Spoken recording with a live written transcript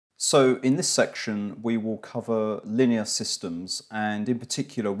So in this section we will cover linear systems and in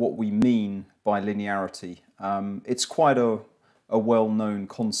particular what we mean by linearity. It's quite a well-known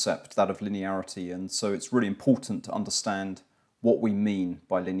concept, that of linearity, and so it's really important to understand what we mean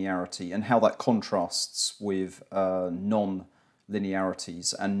by linearity and how that contrasts with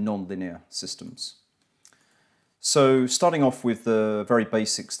non-linearities and non-linear systems. So starting off with the very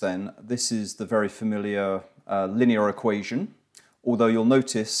basics then, this is the very familiar linear equation. Although you'll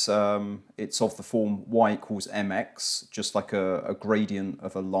notice it's of the form y equals mx, just like a gradient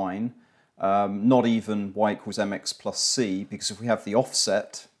of a line. Not even y equals mx plus c, because if we have the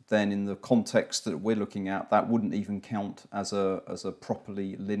offset, then in the context that we're looking at, that wouldn't even count as a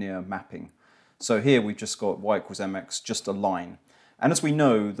properly linear mapping. So here we've just got y equals mx, just a line. And as we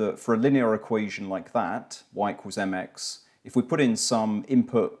know that for a linear equation like that, y equals mx, if we put in some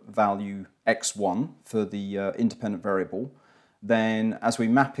input value x1 for the independent variable, then as we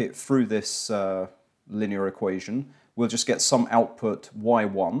map it through this linear equation, we'll just get some output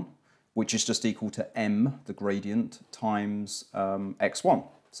y1, which is just equal to m, the gradient, times x1.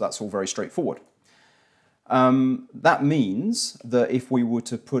 So that's all very straightforward. That means that if we were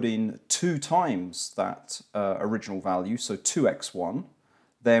to put in 2 times that original value, so 2x1,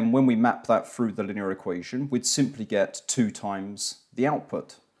 then when we map that through the linear equation, we'd simply get 2 times the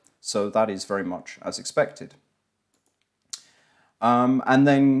output. So that is very much as expected. And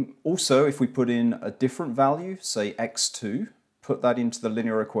then also if we put in a different value, say x2, put that into the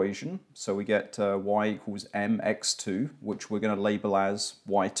linear equation, so we get y equals mx2, which we're going to label as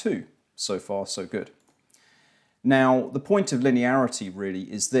y2. So far, so good. Now, the point of linearity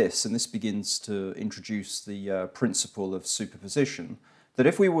really is this, and this begins to introduce the principle of superposition, that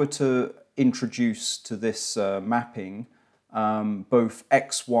if we were to introduce to this mapping both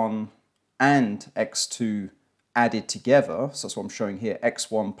x1 and x2 added together, so that's what I'm showing here,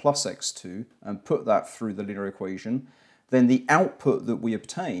 x1 plus x2, and put that through the linear equation, then the output that we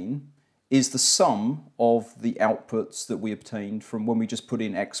obtain is the sum of the outputs that we obtained from when we just put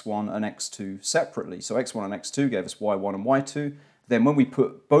in x1 and x2 separately. So x1 and x2 gave us y1 and y2. Then when we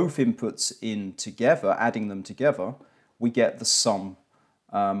put both inputs in together, adding them together, we get the sum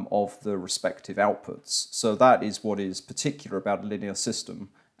of the respective outputs. So that is what is particular about a linear system,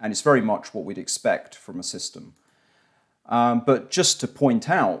 and it's very much what we'd expect from a system. But just to point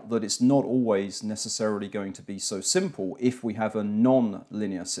out that it's not always necessarily going to be so simple if we have a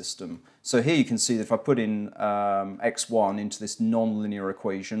non-linear system. So here you can see that if I put in x1 into this non-linear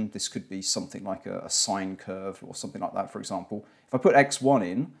equation, this could be something like a sine curve or something like that, for example. If I put x1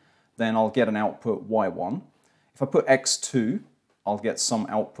 in, then I'll get an output y1. If I put x2, I'll get some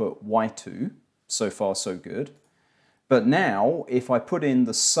output y2. So far, so good. But now, if I put in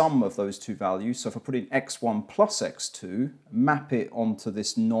the sum of those two values, so if I put in x1 plus x2, map it onto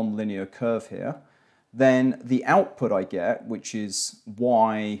this non-linear curve here, then the output I get, which is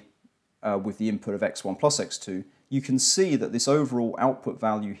y with the input of x1 plus x2, you can see that this overall output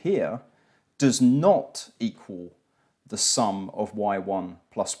value here does not equal the sum of y1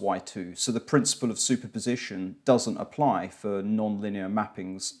 plus y2. So the principle of superposition doesn't apply for non-linear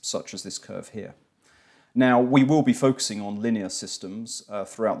mappings such as this curve here. Now, we will be focusing on linear systems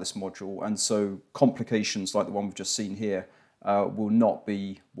throughout this module, and so complications like the one we've just seen here will not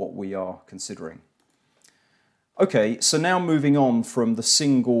be what we are considering. Okay, so now moving on from the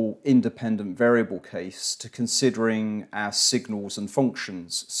single independent variable case to considering our signals and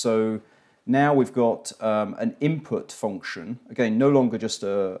functions. So now we've got an input function, again, no longer just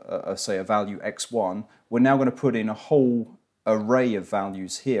say a value x1, we're now going to put in a whole array of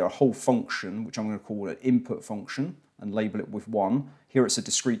values here, a whole function, which I'm going to call an input function and label it with 1. Here it's a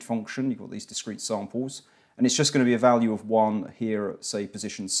discrete function, you've got these discrete samples, and it's just going to be a value of 1 here at, say,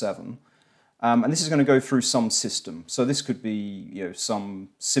 position 7. And this is going to go through some system. So this could be, some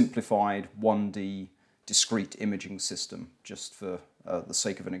simplified 1D discrete imaging system, just for the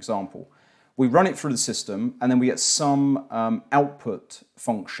sake of an example. We run it through the system, and then we get some output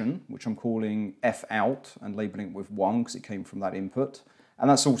function, which I'm calling fout, and labeling it with 1 because it came from that input. And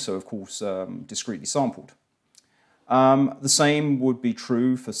that's also, of course, discretely sampled. The same would be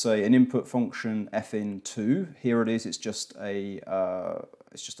true for, say, an input function fin2. Here it is, it's just a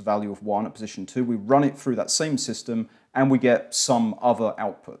value of 1 at position 2. We run it through that same system, and we get some other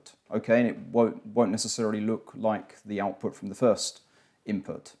output. Okay, and it won't necessarily look like the output from the first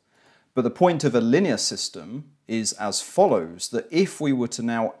input. But the point of a linear system is as follows, that if we were to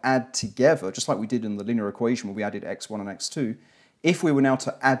now add together, just like we did in the linear equation where we added x1 and x2, if we were now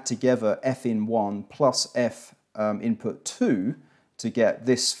to add together fin1 plus f input 2 to get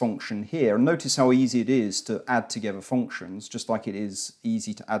this function here. And notice how easy it is to add together functions, just like it is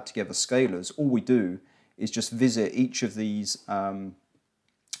easy to add together scalars. All we do is just visit each of these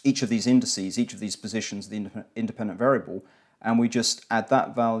indices, each of these positions of the independent variable, and we just add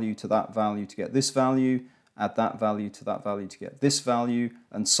that value to that value to get this value, add that value to that value to get this value,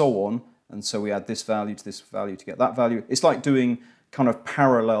 and so on. And so we add this value to this value to get that value. It's like doing kind of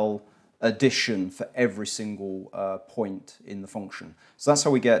parallel addition for every single point in the function. So that's how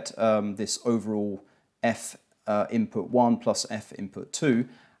we get this overall f input 1 plus f input 2.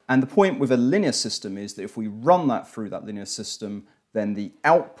 And the point with a linear system is that if we run that through that linear system, then the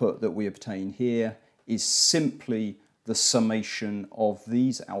output that we obtain here is simply the summation of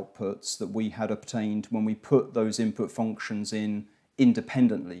these outputs that we had obtained when we put those input functions in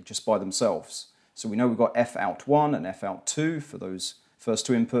independently, just by themselves. So we know we've got f out 1 and f out 2 for those first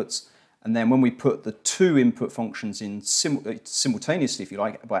two inputs. And then when we put the two input functions in simultaneously, if you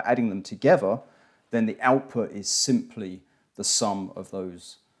like, by adding them together, then the output is simply the sum of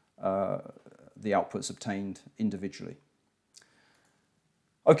those, the outputs obtained individually.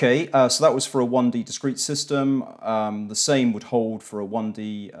 Okay, so that was for a 1D discrete system. The same would hold for a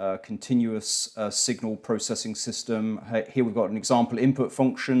 1D continuous signal processing system. Here we've got an example input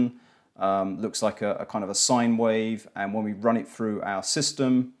function. Looks like a kind of a sine wave, and when we run it through our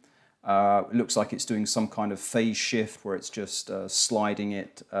system, it looks like it's doing some kind of phase shift where it's just sliding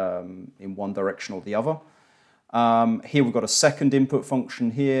it in one direction or the other. Here we've got a second input function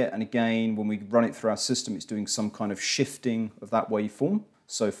here, and again, when we run it through our system, it's doing some kind of shifting of that waveform.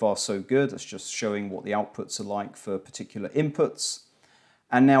 So far, so good. That's just showing what the outputs are like for particular inputs.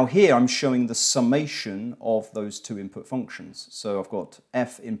 And now here I'm showing the summation of those two input functions. So I've got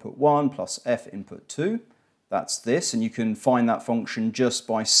f input 1 plus f input 2. That's this, and you can find that function just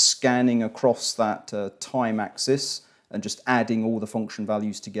by scanning across that time axis and just adding all the function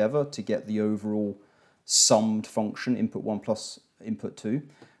values together to get the overall summed function, input 1 plus input 2.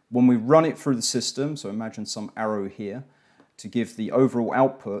 When we run it through the system, so imagine some arrow here, to give the overall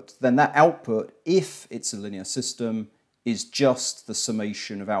output, then that output, if it's a linear system, is just the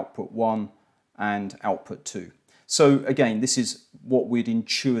summation of output 1 and output 2. So again, this is what we'd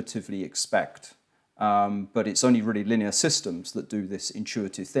intuitively expect. But it's only really linear systems that do this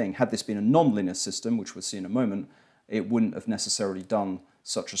intuitive thing. Had this been a non-linear system, which we'll see in a moment, it wouldn't have necessarily done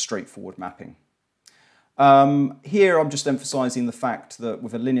such a straightforward mapping. Here I'm just emphasizing the fact that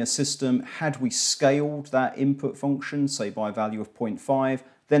with a linear system, had we scaled that input function, say by a value of 0.5,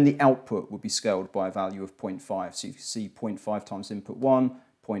 then the output would be scaled by a value of 0.5. So you can see 0.5 times input 1,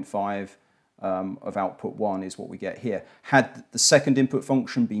 0.5 of output 1 is what we get here. Had the second input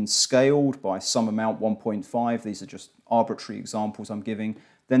function been scaled by some amount, 1.5, these are just arbitrary examples I'm giving,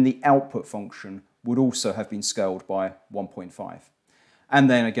 then the output function would also have been scaled by 1.5. And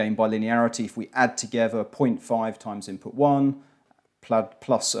then again, by linearity, if we add together 0.5 times input 1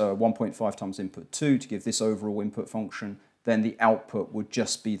 plus 1.5 times input 2 to give this overall input function, then the output would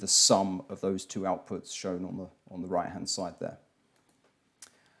just be the sum of those two outputs shown on the right-hand side there.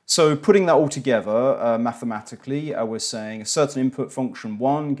 So putting that all together mathematically, we're saying a certain input function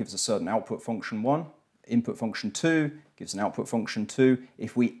 1 gives a certain output function 1. Input function 2 gives an output function 2.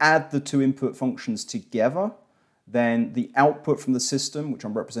 If we add the two input functions together, then the output from the system, which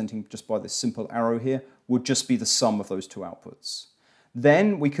I'm representing just by this simple arrow here, would just be the sum of those two outputs.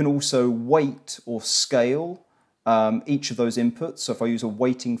 Then we can also weight or scale each of those inputs. So if I use a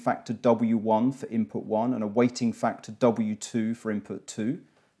weighting factor W1 for input 1 and a weighting factor W2 for input 2,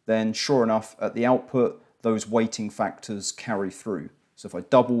 then sure enough, at the output, those weighting factors carry through. So if I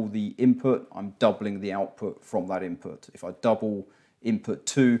double the input, I'm doubling the output from that input. If I double input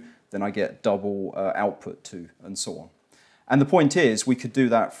 2, then I get double output 2, and so on. And the point is, we could do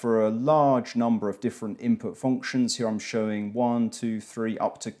that for a large number of different input functions. Here I'm showing 1, 2, 3,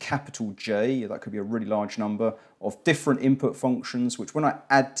 up to capital J, that could be a really large number, of different input functions, which when I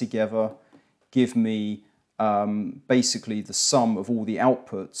add together, give me basically the sum of all the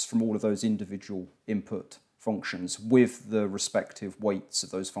outputs from all of those individual input functions with the respective weights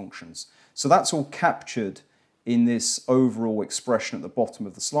of those functions. So that's all captured in this overall expression at the bottom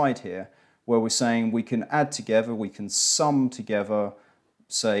of the slide here, where we're saying we can add together, we can sum together,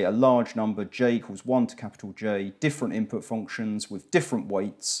 say a large number, j equals 1 to capital J, different input functions with different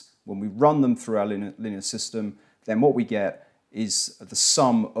weights. When we run them through our linear system, then what we get is the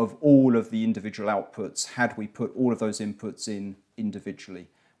sum of all of the individual outputs had we put all of those inputs in individually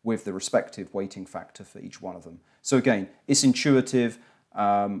with the respective weighting factor for each one of them. So again, it's intuitive.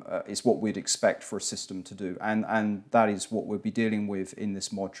 It's what we'd expect for a system to do, and that is what we'll be dealing with in this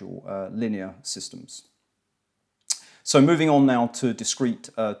module, linear systems. So moving on now to discrete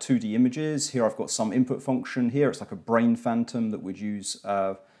 2D images. Here I've got some input function here. It's like a brain phantom that we'd use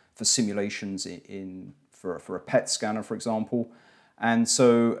for simulations for a PET scanner, for example. And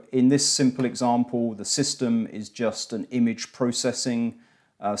so in this simple example, the system is just an image processing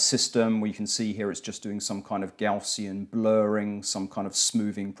system, where you can see here it's just doing some kind of Gaussian blurring, some kind of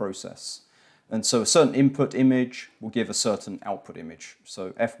smoothing process. And so a certain input image will give a certain output image.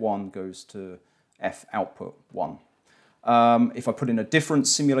 So F1 goes to F output 1. If I put in a different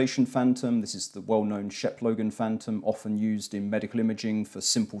simulation phantom, this is the well-known Shep-Logan phantom, often used in medical imaging for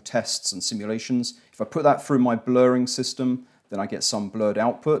simple tests and simulations. If I put that through my blurring system, then I get some blurred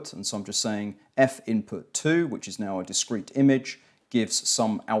output, and so I'm just saying F input 2, which is now a discrete image, gives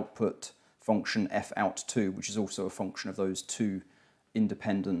some output function F out 2, which is also a function of those two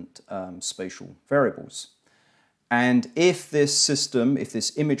independent spatial variables. And if this system, if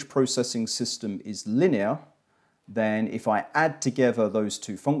this image processing system is linear, then if I add together those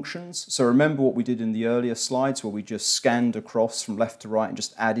two functions, so remember what we did in the earlier slides where we just scanned across from left to right and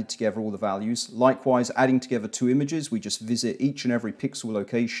just added together all the values. Likewise, adding together two images, we just visit each and every pixel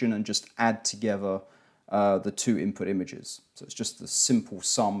location and just add together the two input images. So it's just the simple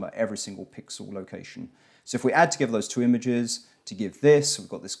sum at every single pixel location. So if we add together those two images to give this, we've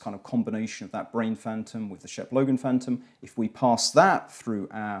got this kind of combination of that brain phantom with the Shep-Logan phantom. If we pass that through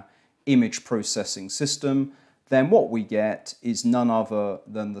our image processing system, then what we get is none other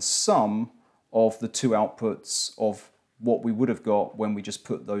than the sum of the two outputs of what we would have got when we just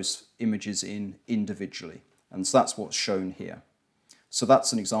put those images in individually. And so that's what's shown here. So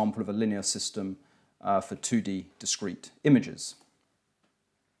that's an example of a linear system for 2D discrete images.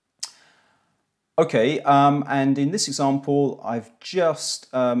 Okay, and in this example, I've just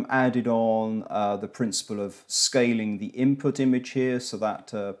added on the principle of scaling the input image here, so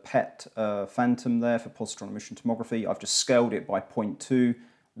that PET phantom there for positron emission tomography. I've just scaled it by 0.2,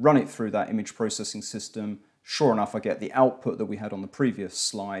 run it through that image processing system. Sure enough, I get the output that we had on the previous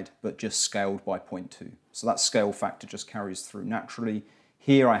slide, but just scaled by 0.2. So that scale factor just carries through naturally.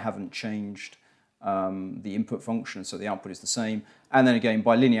 Here I haven't changed the input function, so the output is the same. And then again,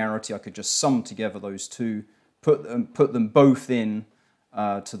 by linearity, I could just sum together those two, put them both in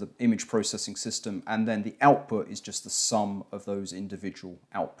to the image processing system, and then the output is just the sum of those individual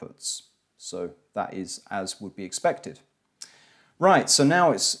outputs. So that is as would be expected. Right, so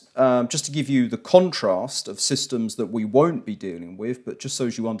now it's just to give you the contrast of systems that we won't be dealing with, but just so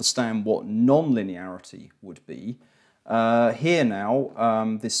as you understand what non-linearity would be. Here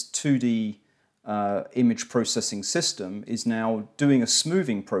now, this 2D image processing system is now doing a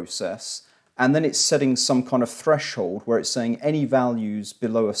smoothing process, and then it's setting some kind of threshold where it's saying any values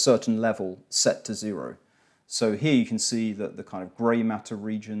below a certain level set to 0. So here you can see that the kind of grey matter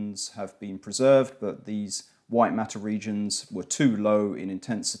regions have been preserved, but these white matter regions were too low in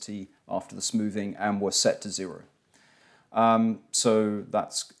intensity after the smoothing and were set to 0. So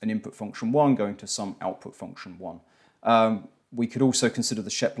that's an input function 1 going to some output function 1. We could also consider the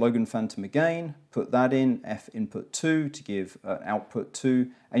Shep-Logan phantom again, put that in, F input 2 to give output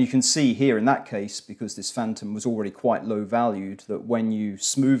 2. And you can see here in that case, because this phantom was already quite low valued, that when you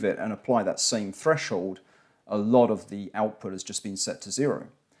smooth it and apply that same threshold, a lot of the output has just been set to 0.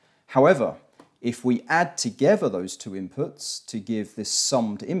 However, if we add together those two inputs to give this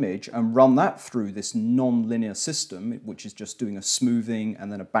summed image and run that through this non-linear system, which is just doing a smoothing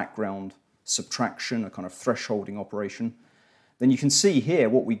and then a background subtraction, a kind of thresholding operation, then you can see here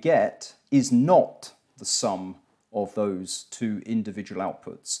what we get is not the sum of those two individual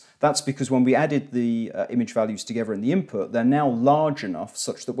outputs. That's because when we added the image values together in the input, they're now large enough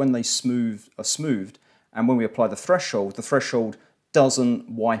such that when they are smoothed, and when we apply the threshold doesn't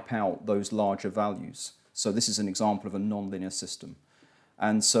wipe out those larger values. So this is an example of a nonlinear system.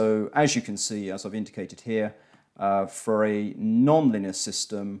 And so as you can see, as I've indicated here, for a nonlinear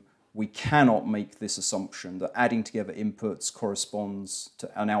system, we cannot make this assumption that adding together inputs corresponds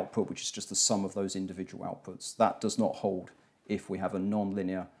to an output which is just the sum of those individual outputs. That does not hold if we have a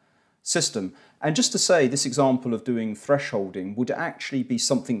nonlinear system. And just to say, this example of doing thresholding would actually be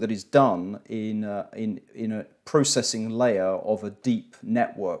something that is done in a processing layer of a deep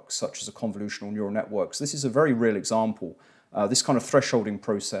network, such as a convolutional neural network. So this is a very real example. This kind of thresholding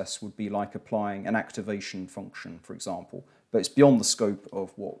process would be like applying an activation function, for example. But it's beyond the scope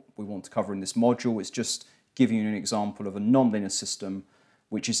of what we want to cover in this module. It's just giving you an example of a nonlinear system,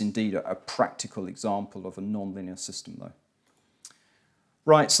 which is indeed a practical example of a nonlinear system, though.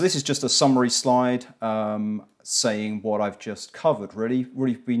 Right, so this is just a summary slide saying what I've just covered, really.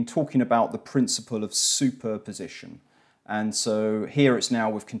 We've been talking about the principle of superposition. And so here it's now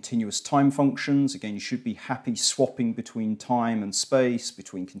with continuous time functions. Again, you should be happy swapping between time and space,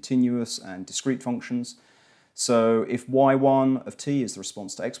 between continuous and discrete functions. So if y1 of t is the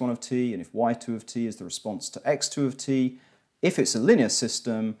response to x1 of t, and if y2 of t is the response to x2 of t, if it's a linear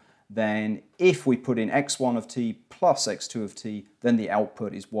system, then if we put in x1 of t plus x2 of t, then the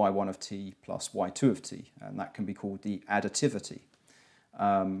output is y1 of t plus y2 of t, and that can be called the additivity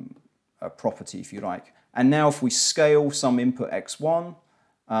property, if you like. And now if we scale some input x1,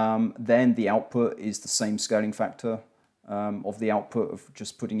 then the output is the same scaling factor of the output of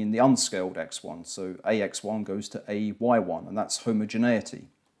just putting in the unscaled x1. So ax1 goes to ay1, and that's homogeneity,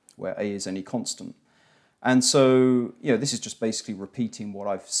 where a is any constant. And so, this is just basically repeating what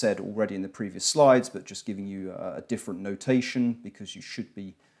I've said already in the previous slides, but just giving you a different notation, because you should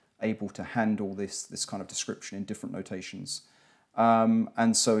be able to handle this kind of description in different notations.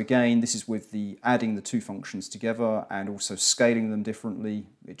 And so again, this is with the adding the two functions together and also scaling them differently.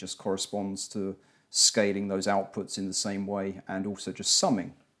 It just corresponds to scaling those outputs in the same way and also just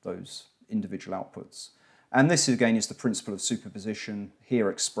summing those individual outputs. And this again is the principle of superposition, here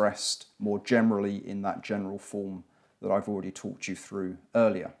expressed more generally in that general form that I've already talked you through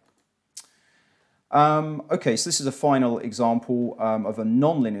earlier. Okay, so this is a final example of a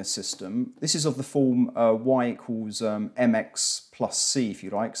nonlinear system. This is of the form y equals mx plus c, if you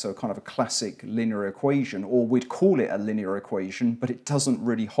like, so kind of a classic linear equation, or we'd call it a linear equation, but it doesn't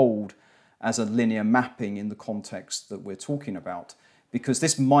really hold as a linear mapping in the context that we're talking about, because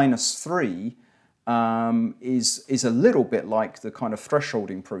this -3 is a little bit like the kind of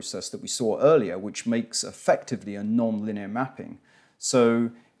thresholding process that we saw earlier, which makes effectively a non-linear mapping.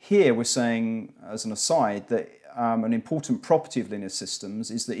 So here we're saying, as an aside, that an important property of linear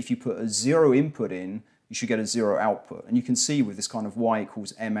systems is that if you put a 0 input in, you should get a 0 output. And you can see with this kind of y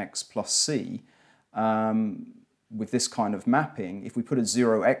equals mx plus c, with this kind of mapping, if we put a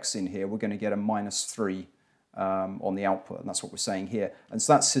 0x in here, we're going to get a -3 on the output, and that's what we're saying here. And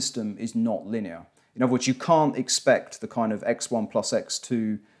so that system is not linear. In other words, you can't expect the kind of x1 plus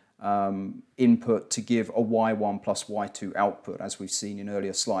x2 input to give a y1 plus y2 output, as we've seen in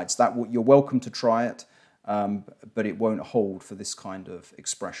earlier slides. You're welcome to try it, but it won't hold for this kind of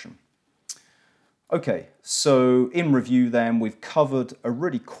expression. Okay, so in review then, we've covered a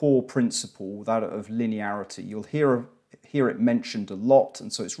really core principle, that of linearity. You'll hear it mentioned a lot,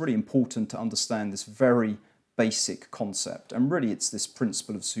 and so it's really important to understand this very basic concept. And really it's this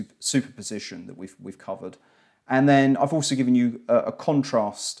principle of superposition that we've covered. And then I've also given you a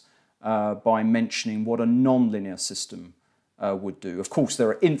contrast by mentioning what a nonlinear system would do. Of course, there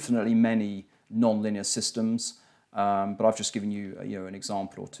are infinitely many nonlinear systems, but I've just given you, an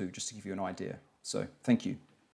example or two just to give you an idea. So, thank you.